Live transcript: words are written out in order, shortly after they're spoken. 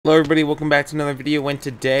Hello everybody, welcome back to another video, and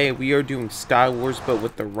today we are doing Skywars but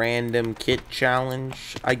with the random kit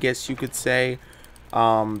challenge, I guess you could say.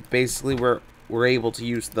 Basically we're able to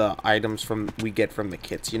use the items we get from the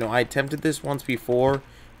kits. You know, I attempted this once before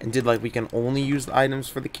and did like we can only use the items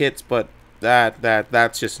for the kits, but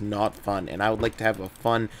that's just not fun, and I would like to have a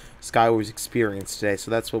fun Skywars experience today, so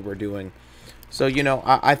that's what we're doing. So, you know,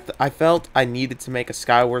 I felt I needed to make a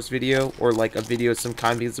Skywars video, or like a video of some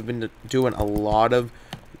kind, because I've been doing a lot of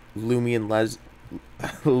Lumion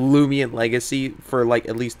Legacy for like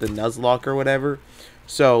at least the Nuzlocke or whatever.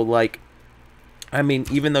 So like, I mean,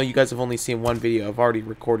 even though you guys have only seen one video, I've already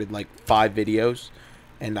recorded like 5 videos,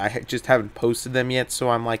 and I just haven't posted them yet. So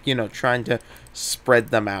I'm like, you know, trying to spread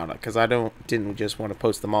them out, because I didn't just want to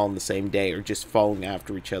post them all in the same day or just following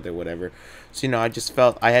after each other, whatever. So, you know, I just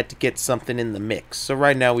felt I had to get something in the mix. So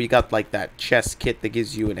right now we got like that chest kit that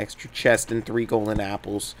gives you an extra chest and 3 golden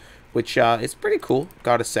apples, which is pretty cool,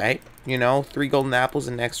 gotta say. You know, 3 golden apples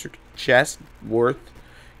and an extra chest,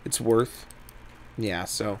 it's worth. Yeah,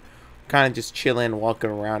 so kind of just chilling, walking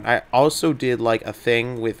around. I also did like a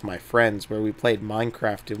thing with my friends where we played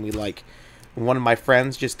Minecraft, and we like, one of my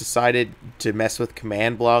friends just decided to mess with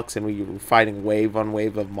command blocks, and we were fighting wave on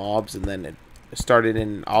wave of mobs, and then it started in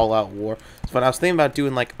an all-out war. But I was thinking about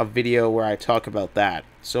doing like a video where I talk about that.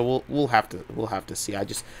 So we'll have to see. I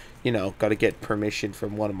just, you know, got to get permission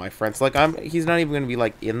from one of my friends. Like, he's not even going to be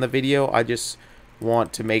like in the video. I just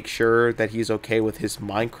want to make sure that he's okay with his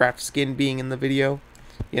Minecraft skin being in the video,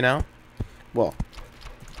 you know? Well,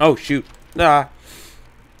 oh shoot. Nah.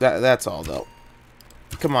 That's all though.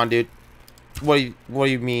 Come on, dude. What do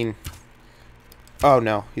you mean? Oh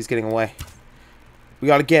no, he's getting away. We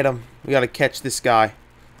got to get him. We got to catch this guy.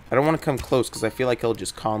 I don't want to come close because I feel like he'll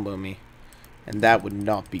just combo me, and that would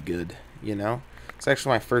not be good, you know? It's actually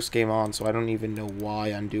my first game on, so I don't even know why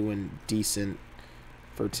I'm doing decent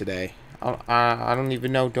for today. I don't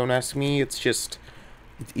even know. Don't ask me. It's just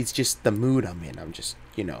the mood I'm in. I'm just,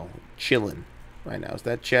 you know, chilling right now. Is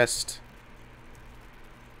that chest?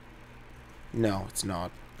 No, it's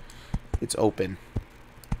not. It's open.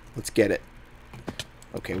 Let's get it.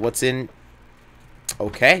 Okay, what's in?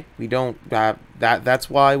 Okay, we don't.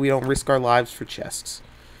 That's why we don't risk our lives for chests.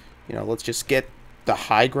 You know, let's just get the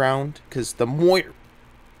high ground, because the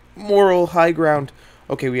moral high ground.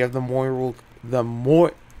 Okay, we have the moral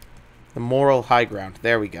high ground.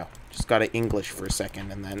 There we go. Just got to English for a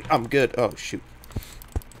second, and then I'm good. Oh shoot.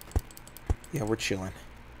 Yeah, we're chilling.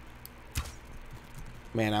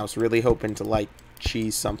 Man, I was really hoping to like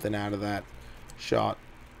cheese something out of that shot.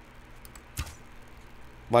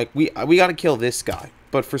 Like, we got to kill this guy,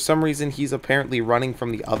 but for some reason he's apparently running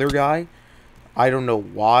from the other guy. I don't know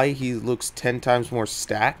why. He looks 10 times more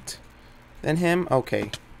stacked than him. Okay.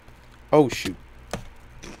 Oh, shoot.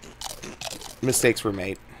 Mistakes were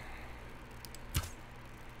made.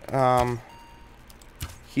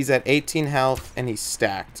 He's at 18 health, and he's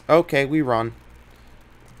stacked. Okay, we run.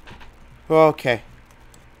 Okay.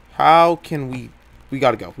 How can we... We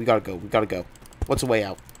gotta go. We gotta go. We gotta go. What's the way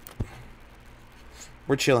out?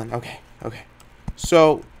 We're chilling. Okay. Okay.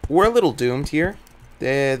 So, we're a little doomed here.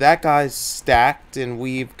 That guy's stacked, and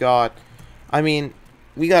we've got... I mean,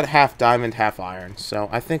 we got half diamond, half iron. So,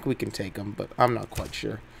 I think we can take him, but I'm not quite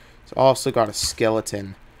sure. So, also got a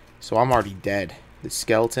skeleton. So, I'm already dead. The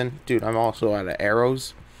skeleton... Dude, I'm also out of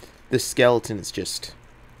arrows. This skeleton is just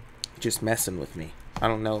messing with me. I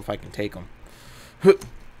don't know if I can take him.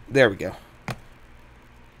 There we go.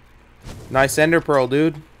 Nice ender pearl,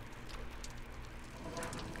 dude.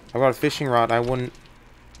 I got a fishing rod. I wouldn't...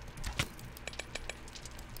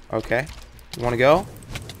 Okay. You want to go?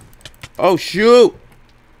 Oh, shoot!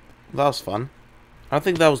 That was fun. I don't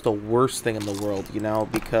think that was the worst thing in the world, you know,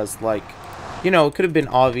 because, like, you know, it could have been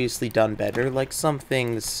obviously done better. Like, some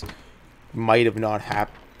things might have not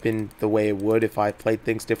happened the way it would if I played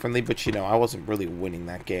things differently, but, you know, I wasn't really winning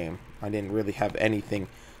that game. I didn't really have anything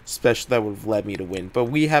special that would have led me to win. But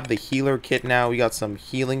we have the healer kit now. We got some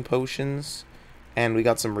healing potions, and we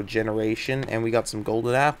got some regeneration, and we got some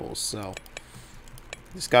golden apples. So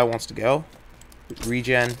this guy wants to go.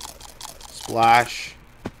 Regen. Splash.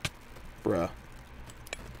 Bruh.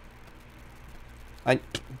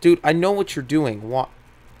 Dude, I know what you're doing.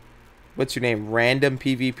 What's your name? Random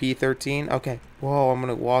PvP 13? Okay. Whoa, I'm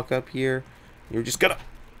gonna walk up here. You're just gonna...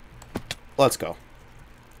 Let's go.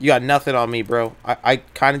 You got nothing on me, bro. I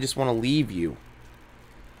kind of just want to leave you.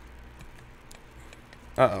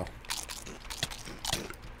 Uh-oh.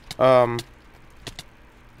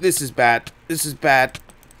 This is bad. This is bad.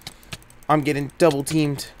 I'm getting double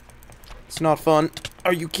teamed. It's not fun.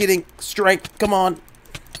 Are you kidding? Strength. Come on.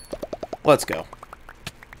 Let's go.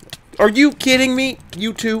 Are you kidding me?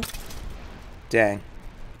 You two? Dang.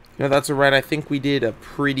 You know, that's alright. I think we did a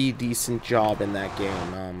pretty decent job in that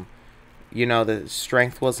game. You know, the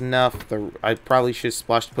strength wasn't enough. I probably should have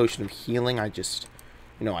splashed a potion of healing. I just,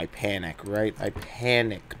 you know, I panic, right? I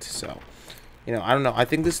panicked, so... You know, I don't know. I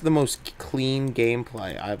think this is the most clean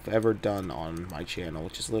gameplay I've ever done on my channel,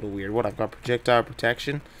 which is a little weird. What, I've got projectile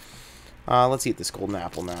protection? Let's eat this golden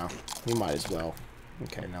apple now. We might as well.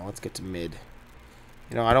 Okay, now let's get to mid.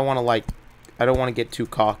 You know, I don't want to, like... I don't want to get too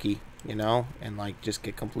cocky, you know? And, like, just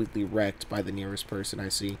get completely wrecked by the nearest person I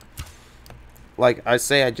see. Like, I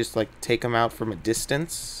say I just, like, take them out from a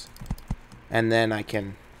distance. And then I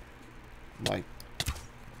can... Like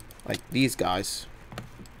these guys...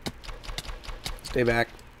 Stay back.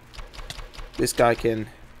 This guy can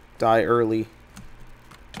die early.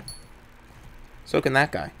 So can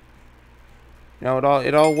that guy. You know,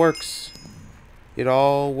 it all works. It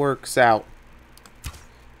all works out.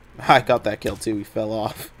 I got that kill too. He fell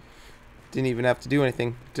off. Didn't even have to do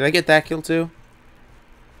anything. Did I get that kill too?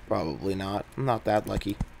 Probably not. I'm not that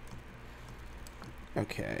lucky.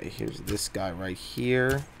 Okay, here's this guy right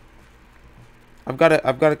here. I've got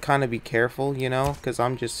to kind of be careful, you know, because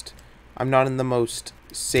I'm not in the most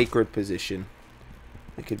sacred position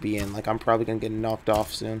I could be in. Like, I'm probably going to get knocked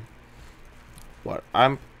off soon. What?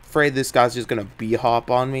 I'm afraid this guy's just going to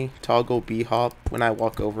B-hop on me. Toggle B-hop when I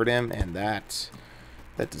walk over to him. And that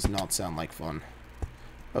does not sound like fun.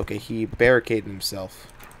 Okay, he barricaded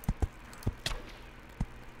himself.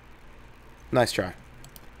 Nice try.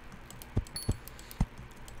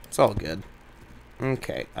 It's all good.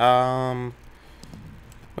 Okay. Got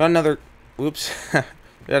another... Whoops.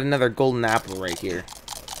 We got another golden apple right here.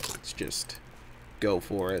 Let's just go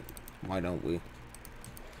for it. Why don't we?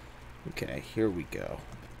 Okay, here we go.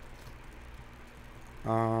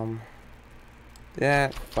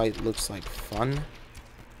 That fight looks like fun.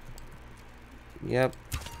 Yep.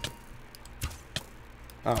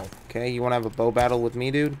 Oh, okay. You want to have a bow battle with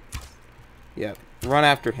me, dude? Yep. Run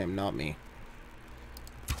after him, not me.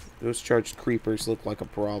 Those charged creepers look like a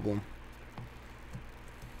problem.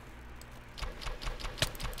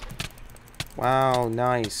 Wow,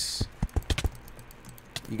 nice.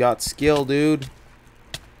 You got skill, dude.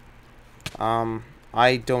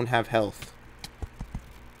 I don't have health.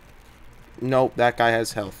 Nope, that guy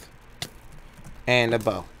has health. And a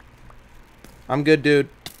bow. I'm good, dude.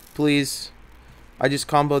 Please. I just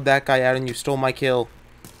comboed that guy out and you stole my kill.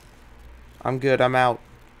 I'm good, I'm out.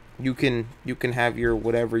 You can have your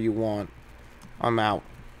whatever you want. I'm out.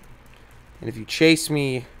 And if you chase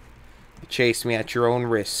me at your own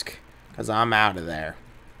risk. Because I'm out of there.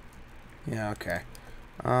 Yeah, okay.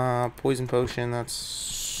 Poison potion,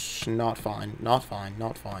 that's not fine. Not fine,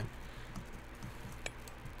 not fine.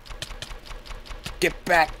 Get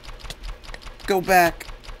back! Go back!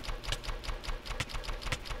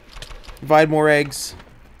 If I had more eggs.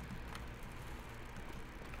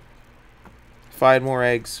 If I had more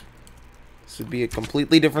eggs. This would be a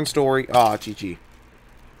completely different story. Ah, GG.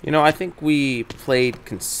 You know, I think we played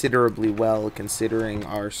considerably well considering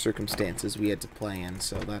our circumstances we had to play in,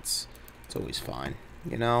 so it's always fine,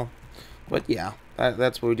 you know? But yeah,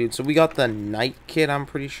 that's what we did. So we got the night kit, I'm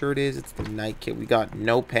pretty sure it is. It's the night kit. We got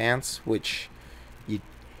no pants, which you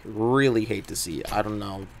really hate to see. I don't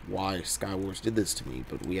know why Skywars did this to me,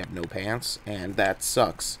 but we have no pants, and that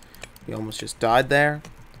sucks. We almost just died there,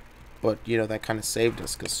 but, you know, that kind of saved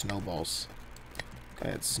us because snowballs. I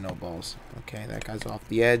had snowballs. Okay, that guy's off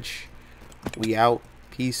the edge. We out.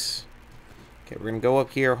 Peace. Okay, we're gonna go up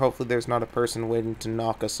here. Hopefully there's not a person waiting to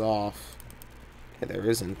knock us off. Okay, there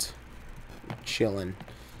isn't. We're chilling.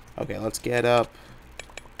 Okay, let's get up.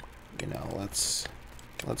 You know, let's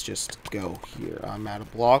just go here. I'm out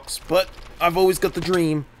of blocks, but I've always got the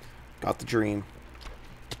dream. Got the dream.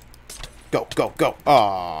 Go, go, go.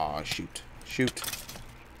 Ah, shoot. Shoot.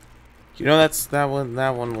 You know, that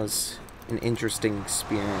one was an interesting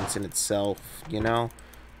experience in itself, you know?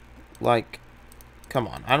 Like, come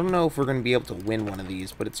on. I don't know if we're going to be able to win one of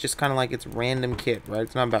these, but it's just kind of like it's random kit, right?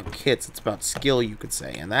 It's not about kits, it's about skill, you could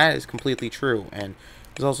say. And that is completely true. And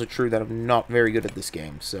it's also true that I'm not very good at this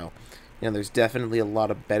game. So, you know, there's definitely a lot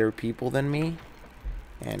of better people than me.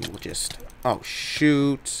 And we'll just... Oh,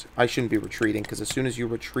 shoot. I shouldn't be retreating, because as soon as you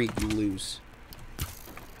retreat, you lose.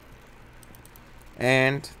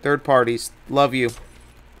 And third parties. Love you.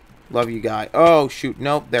 Love you, guy. Oh, shoot.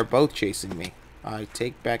 Nope, they're both chasing me. I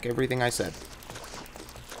take back everything I said.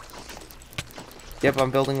 Yep, I'm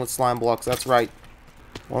building with slime blocks. That's right.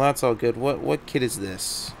 Well, that's all good. What kit is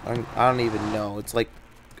this? I don't even know. It's like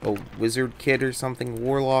a wizard kit or something.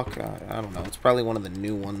 Warlock? I don't know. It's probably one of the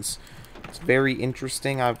new ones. It's very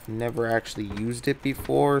interesting. I've never actually used it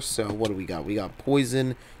before. So what do we got? We got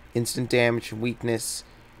poison, instant damage, weakness,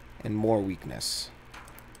 and more weakness.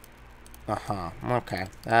 Okay.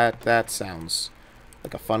 That sounds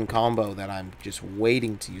like a fun combo that I'm just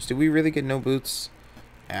waiting to use. Did we really get no boots?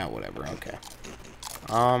 Ah, whatever. Okay.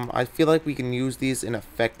 I feel like we can use these in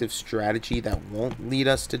effective strategy that won't lead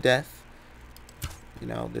us to death. You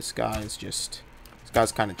know, this guy's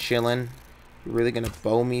kind of chilling. You're really gonna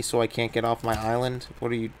bow me so I can't get off my island?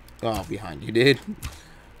 What are you? Oh, behind you, dude.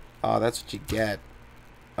 Oh, that's what you get.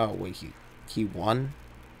 Oh wait, he won.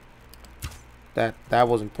 That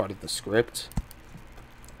wasn't part of the script.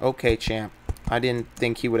 Okay, champ. I didn't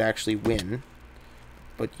think he would actually win.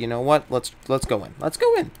 But you know what? Let's go in. Let's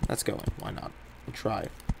go in. Let's go in. Why not? We'll try.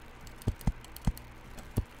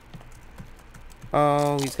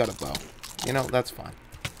 Oh, he's got a bow. You know, that's fine.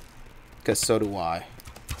 Because so do I.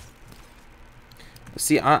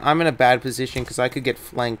 See, I'm in a bad position because I could get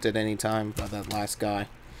flanked at any time by that last guy.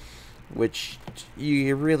 Which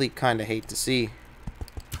you really kind of hate to see.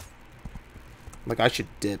 Like, I should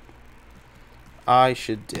dip. I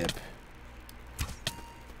should dip.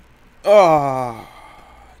 Oh,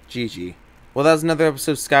 GG. Well, that was another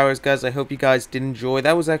episode of Skywars, guys. I hope you guys did enjoy.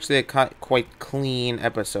 That was actually a quite clean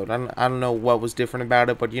episode. I don't know what was different about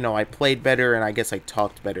it, but, you know, I played better, and I guess I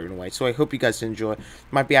talked better in a way. So I hope you guys did enjoy. You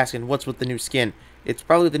might be asking, what's with the new skin? It's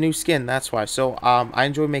probably the new skin, that's why. So, I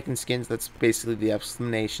enjoy making skins. That's basically the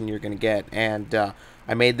explanation you're going to get. And,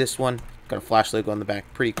 I made this one. Got a flash logo on the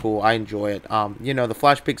back. Pretty cool. I enjoy it. You know, the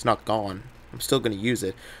flash pig's not gone. I'm still going to use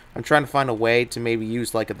it. I'm trying to find a way to maybe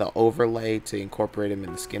use like the overlay to incorporate him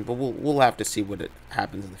in the skin, but we'll have to see what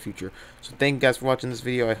happens in the future. So thank you guys for watching this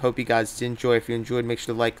video. I hope you guys did enjoy. If you enjoyed, make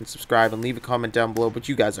sure to like and subscribe and leave a comment down below, but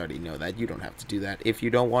you guys already know that. You don't have to do that if you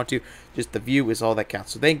don't want to. Just the view is all that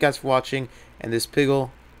counts. So thank you guys for watching, and this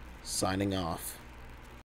Pigol signing off.